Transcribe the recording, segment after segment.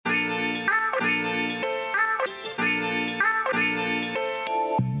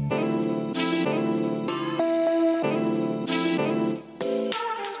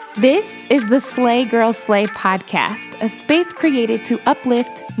This is the Slay Girl Slay podcast, a space created to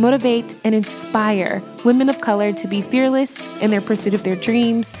uplift, motivate, and inspire women of color to be fearless in their pursuit of their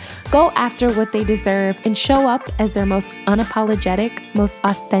dreams, go after what they deserve, and show up as their most unapologetic, most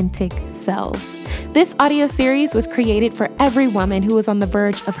authentic selves. This audio series was created for every woman who is on the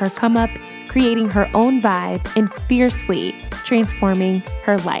verge of her come up, creating her own vibe, and fiercely transforming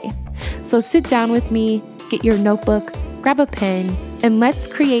her life. So sit down with me, get your notebook, grab a pen, and let's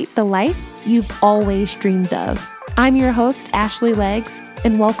create the life you've always dreamed of. I'm your host, Ashley Leggs,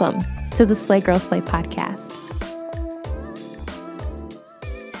 and welcome to the Slay Girl Slay podcast.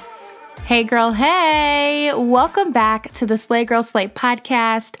 Hey girl, hey! Welcome back to the Slay Girl Slay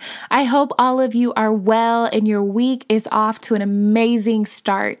podcast. I hope all of you are well and your week is off to an amazing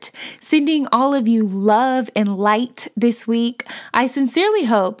start. Sending all of you love and light this week. I sincerely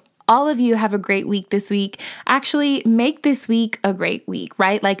hope all of you have a great week this week. Actually, make this week a great week,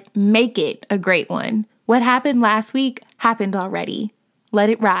 right? Like, make it a great one. What happened last week happened already. Let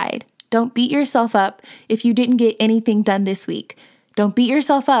it ride. Don't beat yourself up if you didn't get anything done this week. Don't beat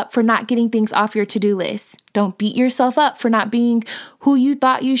yourself up for not getting things off your to-do list. Don't beat yourself up for not being who you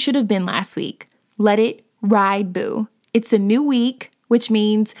thought you should have been last week. Let it ride, boo. It's a new week, which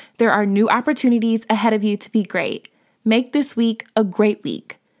means there are new opportunities ahead of you to be great. Make this week a great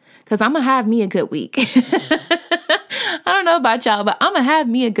week. Because I'm going to have me a good week. I don't know about y'all, but I'm going to have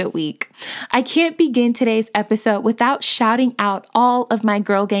me a good week. I can't begin today's episode without shouting out all of my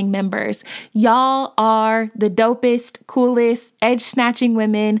Girl Gang members. Y'all are the dopest, coolest, edge-snatching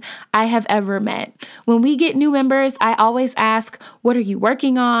women I have ever met. When we get new members, I always ask, what are you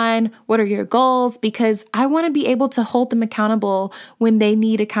working on? What are your goals? Because I want to be able to hold them accountable when they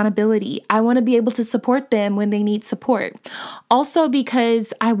need accountability. I want to be able to support them when they need support. Also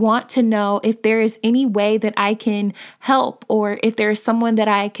because I want to know if there is any way that I can help or if there is someone that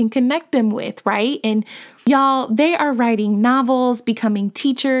I can connect them with, right? And y'all, they are writing novels, becoming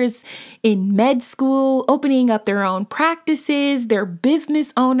teachers in med school, opening up their own practices, they're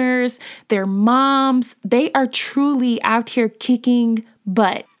business owners, they're moms. They are truly out here kicking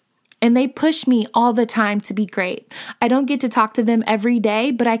butt. And they push me all the time to be great. I don't get to talk to them every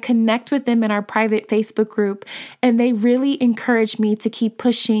day, but I connect with them in our private Facebook group, and they really encourage me to keep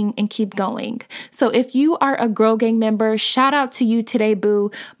pushing and keep going. So if you are a Girl Gang member, shout out to you today,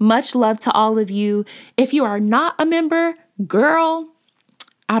 boo. Much love to all of you. If you are not a member, girl,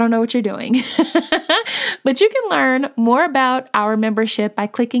 I don't know what you're doing. But you can learn more about our membership by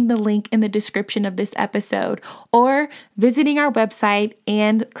clicking the link in the description of this episode or visiting our website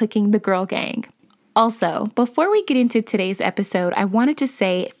and clicking the Girl Gang. Also, before we get into today's episode, I wanted to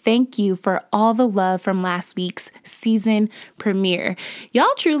say thank you for all the love from last week's season premiere.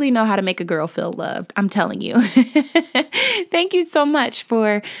 Y'all truly know how to make a girl feel loved, I'm telling you. Thank you so much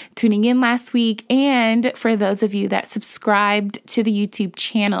for tuning in last week and for those of you that subscribed to the YouTube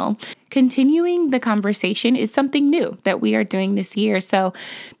channel. Continuing the conversation is something new that we are doing this year, so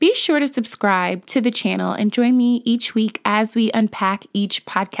be sure to subscribe to the channel and join me each week as we unpack each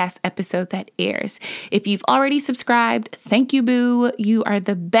podcast episode that airs. If you've already subscribed, thank you, boo. You are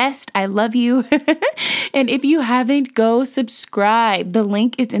the best. I love you. And if you haven't, go subscribe. The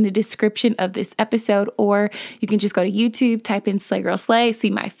link is in the description of this episode, or you can just go to YouTube, type in Slay Girl Slay, see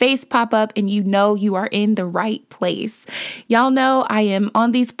my face pop up, and you know you are in the right place. Y'all know I am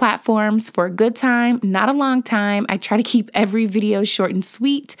on these platforms for a good time, not a long time. I try to keep every video short and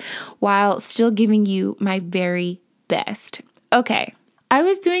sweet while still giving you my very best. Okay, I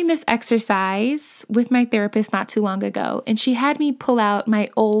was doing this exercise with my therapist not too long ago, and she had me pull out my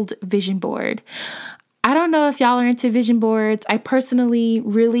old vision board. I don't know if y'all are into vision boards. I personally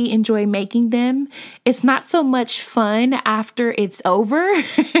really enjoy making them. It's not so much fun after it's over and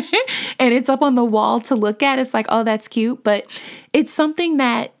it's up on the wall to look at. It's like, oh, that's cute. But it's something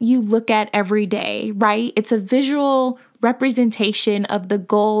that you look at every day, right? It's a visual representation of the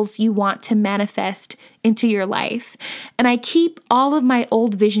goals you want to manifest into your life. And I keep all of my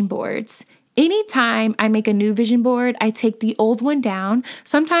old vision boards. Anytime I make a new vision board, I take the old one down.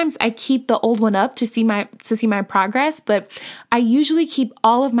 Sometimes I keep the old one up to see my progress, but I usually keep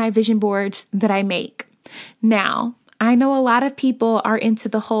all of my vision boards that I make. Now, I know a lot of people are into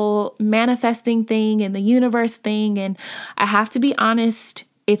the whole manifesting thing and the universe thing, and I have to be honest,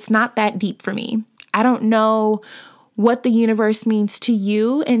 it's not that deep for me. I don't know what the universe means to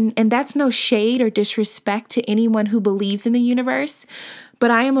you, and that's no shade or disrespect to anyone who believes in the universe. But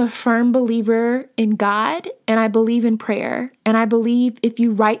I am a firm believer in God, and I believe in prayer. And I believe if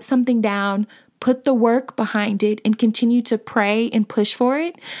you write something down, put the work behind it, and continue to pray and push for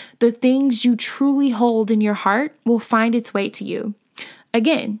it, the things you truly hold in your heart will find its way to you.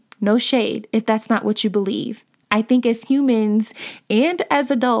 Again, No shade if that's not what you believe. I think as humans and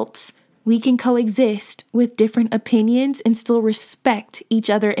as adults, we can coexist with different opinions and still respect each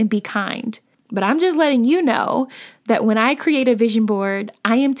other and be kind. But I'm just letting you know that when I create a vision board,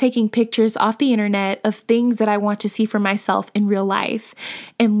 I am taking pictures off the internet of things that I want to see for myself in real life.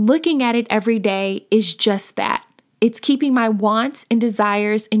 And looking at it every day is just that. It's keeping my wants and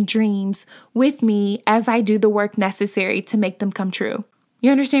desires and dreams with me as I do the work necessary to make them come true. You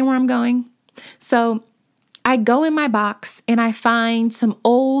understand where I'm going? So I go in my box and I find some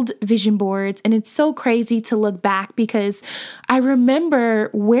old vision boards, and it's so crazy to look back because I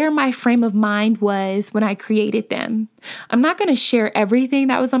remember where my frame of mind was when I created them. I'm not going to share everything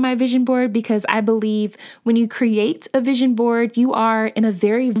that was on my vision board because I believe when you create a vision board, you are in a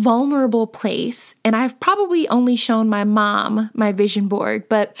very vulnerable place. And I've probably only shown my mom my vision board,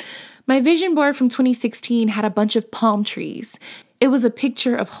 but my vision board from 2016 had a bunch of palm trees. It was a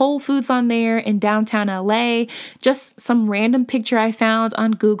picture of Whole Foods on there in downtown LA, just some random picture I found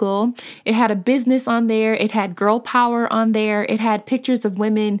on Google. It had a business on there. It had girl power on there. It had pictures of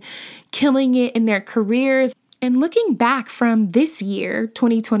women killing it in their careers. And looking back from this year,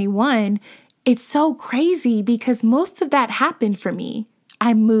 2021, it's so crazy because most of that happened for me.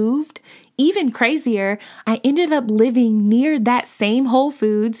 I moved. Even crazier, I ended up living near that same Whole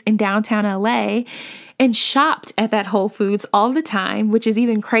Foods in downtown LA and shopped at that Whole Foods all the time, which is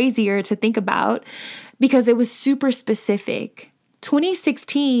even crazier to think about because it was super specific.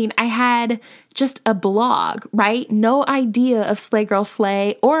 2016, I had just a blog, right? No idea of Slay Girl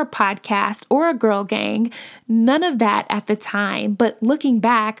Slay or a podcast or a girl gang. None of that at the time. But looking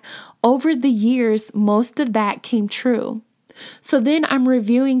back over the years, most of that came true. So then I'm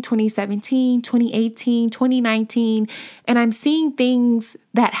reviewing 2017, 2018, 2019, and I'm seeing things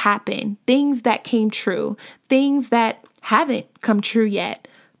that happen, things that came true, things that haven't come true yet.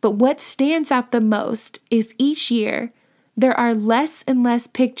 But what stands out the most is each year, there are less and less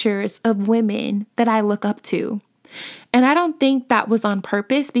pictures of women that I look up to. And I don't think that was on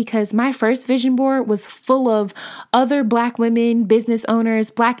purpose because my first vision board was full of other Black women, business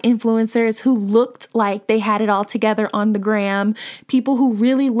owners, Black influencers who looked like they had it all together on the gram, people who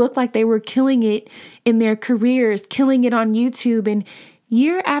really looked like they were killing it in their careers, killing it on YouTube. And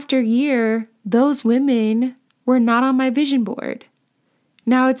year after year, those women were not on my vision board.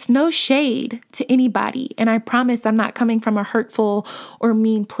 Now, it's no shade to anybody, and I promise I'm not coming from a hurtful or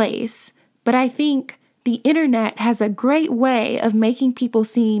mean place, but I think the internet has a great way of making people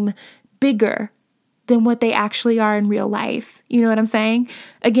seem bigger than what they actually are in real life. You know what I'm saying?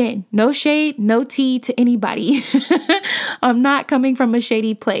 Again, no shade, no tea to anybody. I'm not coming from a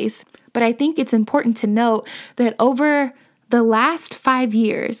shady place, but I think it's important to note that over the last 5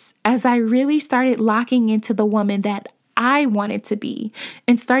 years, as I really started locking into the woman that I wanted to be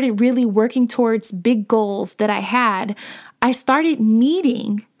and started really working towards big goals that I had, I started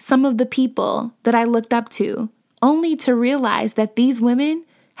meeting some of the people that I looked up to, only to realize that these women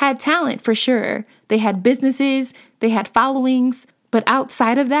had talent for sure. They had businesses, they had followings, but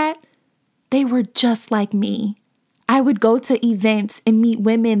outside of that, they were just like me. I would go to events and meet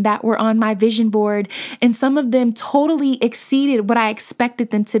women that were on my vision board, and some of them totally exceeded what I expected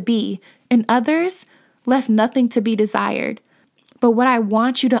them to be, and others left nothing to be desired. But what I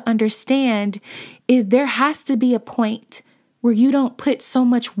want you to understand is there has to be a point where you don't put so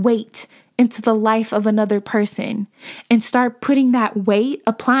much weight into the life of another person and start putting that weight,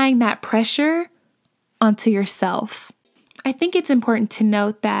 applying that pressure onto yourself. I think it's important to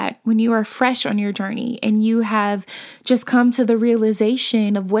note that when you are fresh on your journey and you have just come to the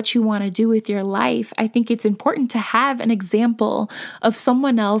realization of what you want to do with your life, I think it's important to have an example of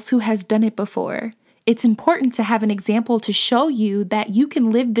someone else who has done it before. It's important to have an example to show you that you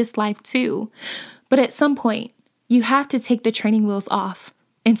can live this life too. But at some point, you have to take the training wheels off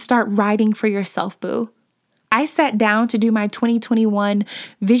and start riding for yourself, boo. I sat down to do my 2021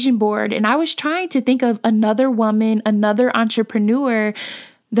 vision board, and I was trying to think of another woman, another entrepreneur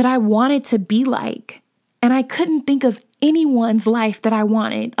that I wanted to be like. And I couldn't think of anyone's life that I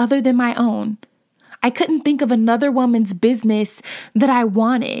wanted other than my own. I couldn't think of another woman's business that I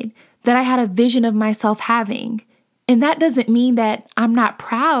wanted, that I had a vision of myself having. And that doesn't mean that I'm not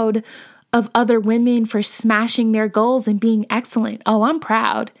proud of other women for smashing their goals and being excellent. Oh, I'm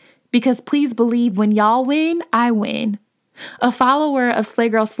proud because please believe when y'all win, I win. A follower of Slay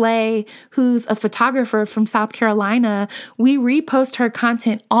Girl Slay, who's a photographer from South Carolina, we repost her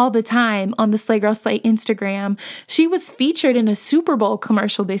content all the time on the Slay Girl Slay Instagram. She was featured in a Super Bowl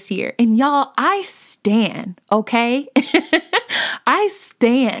commercial this year. And y'all, I stan, okay? I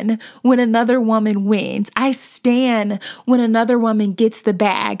stan when another woman wins. I stan when another woman gets the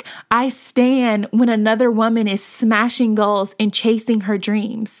bag. I stan when another woman is smashing goals and chasing her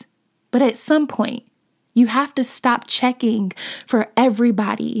dreams. But at some point, you have to stop checking for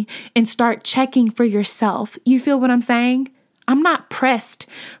everybody and start checking for yourself. You feel what I'm saying? I'm not pressed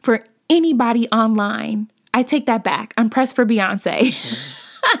for anybody online. I take that back. I'm pressed for Beyonce.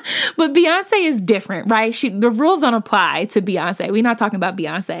 But Beyonce is different, right? The rules don't apply to Beyonce. We're not talking about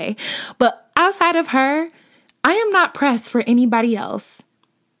Beyonce. But outside of her, I am not pressed for anybody else.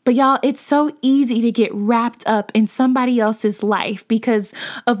 But y'all, it's so easy to get wrapped up in somebody else's life because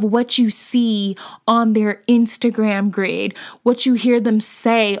of what you see on their Instagram grid, what you hear them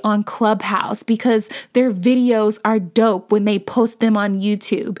say on Clubhouse, because their videos are dope when they post them on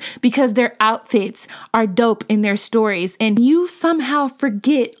YouTube, because their outfits are dope in their stories. And you somehow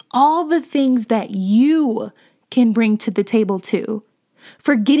forget all the things that you can bring to the table too,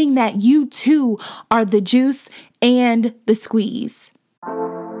 forgetting that you too are the juice and the squeeze.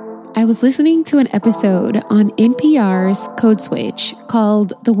 I was listening to an episode on NPR's Code Switch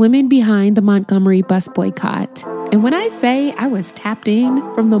called The Women Behind the Montgomery Bus Boycott. And when I say I was tapped in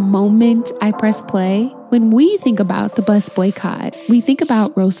from the moment I pressed play, when we think about the bus boycott, we think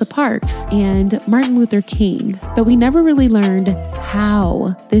about Rosa Parks and Martin Luther King, but we never really learned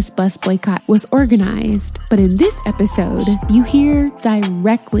how this bus boycott was organized. But in this episode, you hear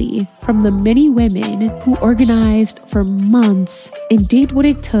directly from the many women who organized for months and did what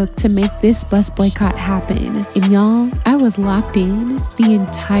it took to make this bus boycott happen. And y'all, I was locked in the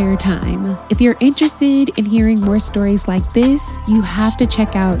entire time. If you're interested in hearing more stories like this, you have to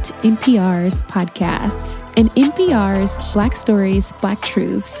check out NPR's podcasts. In NPR's Black Stories, Black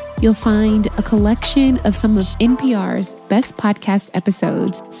Truths, you'll find a collection of some of NPR's best podcast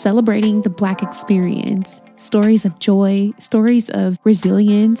episodes celebrating the Black experience. Stories of joy, stories of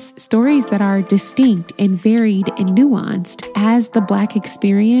resilience, stories that are distinct and varied and nuanced as the Black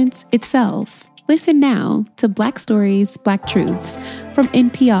experience itself. Listen now to Black Stories, Black Truths from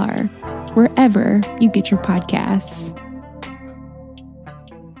NPR, wherever you get your podcasts.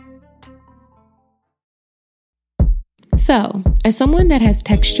 So, as someone that has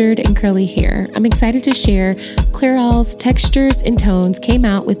textured and curly hair, I'm excited to share Clairol's Textures and Tones came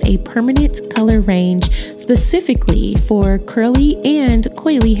out with a permanent color range specifically for curly and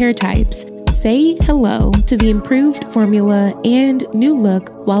coily hair types. Say hello to the improved formula and new look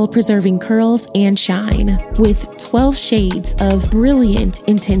while preserving curls and shine. With 12 shades of brilliant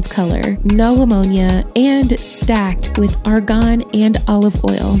intense color, no ammonia, and stacked with argan and olive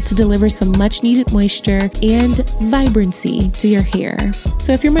oil to deliver some much needed moisture and vibrancy to your hair.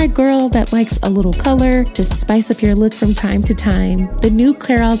 So if you're my girl that likes a little color to spice up your look from time to time, the new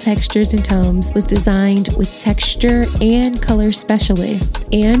Clairol Textures and Tones was designed with texture and color specialists,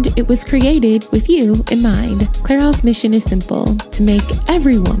 and it was created with you in mind. Clairol's mission is simple: to make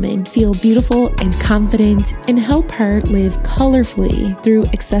every woman feel beautiful and confident and help her live colorfully through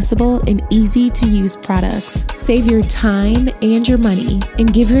accessible and easy to use products. Save your time and your money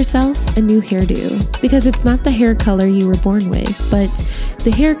and give yourself a new hairdo, because it's not the hair color you were born with, but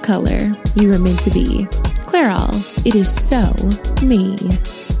the hair color you were meant to be. Clairol, it is so me.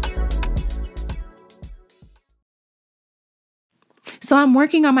 So I'm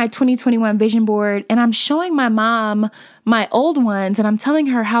working on my 2021 vision board and I'm showing my mom my old ones and I'm telling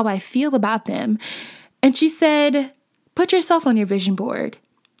her how I feel about them. And she said, put yourself on your vision board.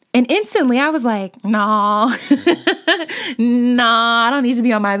 And instantly I was like, nah, I don't need to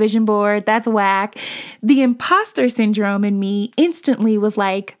be on my vision board. That's whack. The imposter syndrome in me instantly was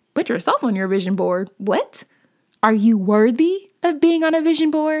like, put yourself on your vision board. What? Are you worthy of being on a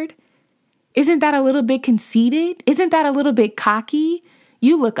vision board? Isn't that a little bit conceited? Isn't that a little bit cocky?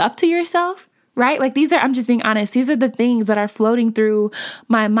 You look up to yourself, right? Like I'm just being honest. These are the things that are floating through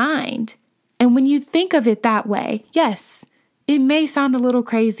my mind. And when you think of it that way, yes, it may sound a little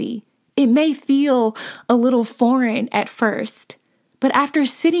crazy. It may feel a little foreign at first. But after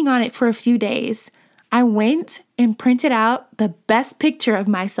sitting on it for a few days, I went and printed out the best picture of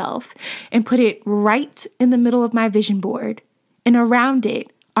myself and put it right in the middle of my vision board. And around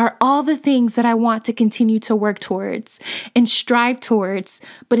it are all the things that I want to continue to work towards and strive towards.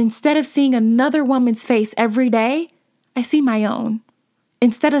 But instead of seeing another woman's face every day, I see my own.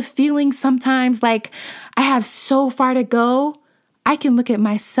 Instead of feeling sometimes like I have so far to go, I can look at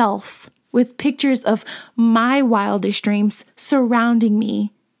myself with pictures of my wildest dreams surrounding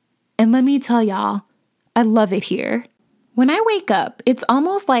me. And let me tell y'all, I love it here. When I wake up, it's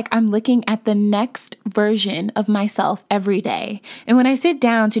almost like I'm looking at the next version of myself every day. And when I sit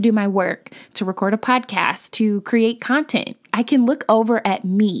down to do my work, to record a podcast, to create content, I can look over at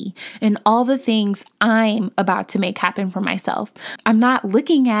me and all the things I'm about to make happen for myself. I'm not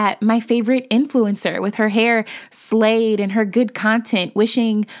looking at my favorite influencer with her hair slayed and her good content,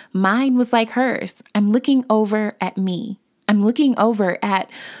 wishing mine was like hers. I'm looking over at me. I'm looking over at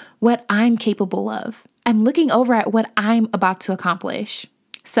what I'm capable of. I'm looking over at what I'm about to accomplish.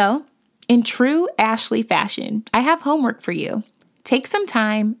 So, in true Ashley fashion, I have homework for you. Take some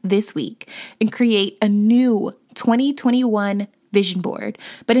time this week and create a new 2021 vision board.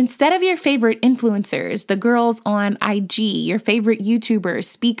 But instead of your favorite influencers, the girls on IG, your favorite YouTubers,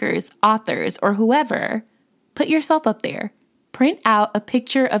 speakers, authors, or whoever, put yourself up there. Print out a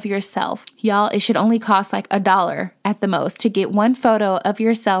picture of yourself. Y'all, it should only cost like $1 at the most to get one photo of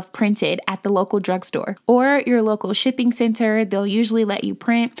yourself printed at the local drugstore or your local shipping center. They'll usually let you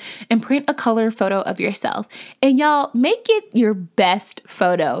print a color photo of yourself. And y'all, make it your best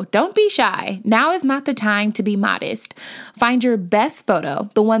photo. Don't be shy. Now is not the time to be modest. Find your best photo,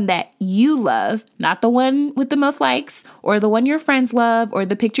 the one that you love, not the one with the most likes or the one your friends love or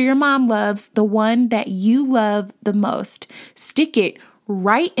the picture your mom loves, the one that you love the most. Stick it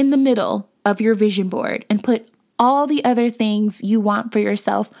right in the middle of your vision board and put all the other things you want for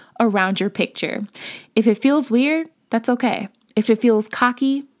yourself around your picture. If it feels weird, that's okay. If it feels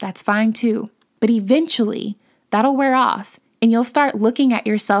cocky, that's fine too. But eventually, that'll wear off and you'll start looking at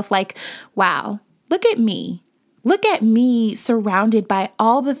yourself like, wow, look at me. Look at me surrounded by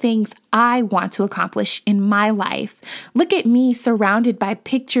all the things I want to accomplish in my life. Look at me surrounded by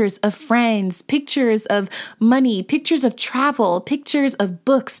pictures of friends, pictures of money, pictures of travel, pictures of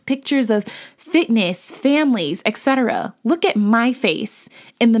books, pictures of fitness, families, etc. Look at my face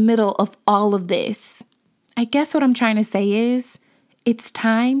in the middle of all of this. I guess what I'm trying to say is, it's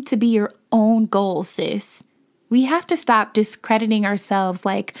time to be your own goals, sis. We have to stop discrediting ourselves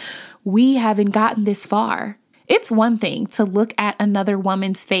like we haven't gotten this far. It's one thing to look at another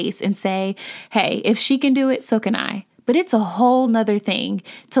woman's face and say, hey, if she can do it, so can I. But it's a whole nother thing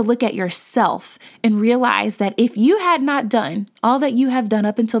to look at yourself and realize that if you had not done all that you have done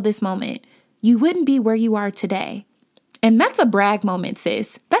up until this moment, you wouldn't be where you are today. And that's a brag moment,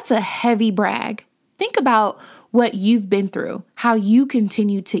 sis. That's a heavy brag. Think about what you've been through, how you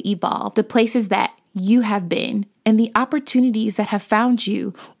continue to evolve, the places that you have been, and the opportunities that have found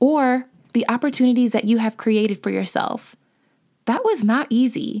you, or the opportunities that you have created for yourself. That was not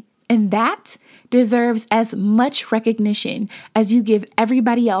easy, and that deserves as much recognition as you give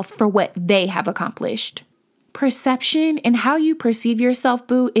everybody else for what they have accomplished. Perception and how you perceive yourself,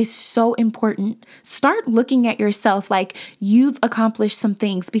 boo, is so important. Start looking at yourself like you've accomplished some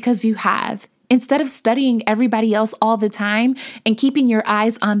things because you have. Instead of studying everybody else all the time and keeping your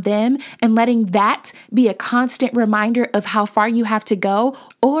eyes on them and letting that be a constant reminder of how far you have to go,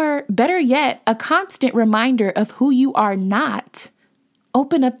 or better yet, a constant reminder of who you are not.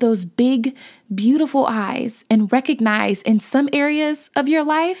 Open up those big, beautiful eyes and recognize in some areas of your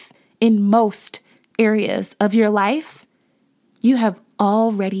life, in most areas of your life, you have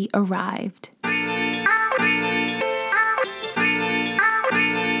already arrived.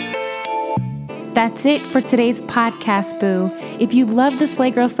 That's it for today's podcast, boo. If you love the Slay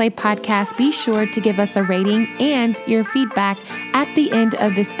Girl Slay podcast, be sure to give us a rating and your feedback at the end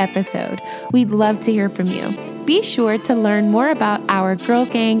of this episode. We'd love to hear from you. Be sure to learn more about our Girl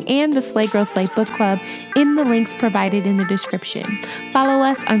Gang and the Slay Girl Slay Book Club in the links provided in the description. Follow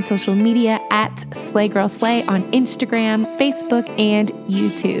us on social media at Slay Girl Slay on Instagram, Facebook, and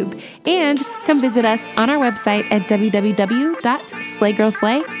YouTube. And come visit us on our website at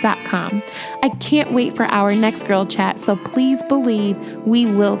www.slaygirlslay.com. I can't wait for our next girl chat, so please believe we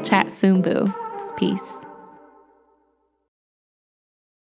will chat soon, boo. Peace.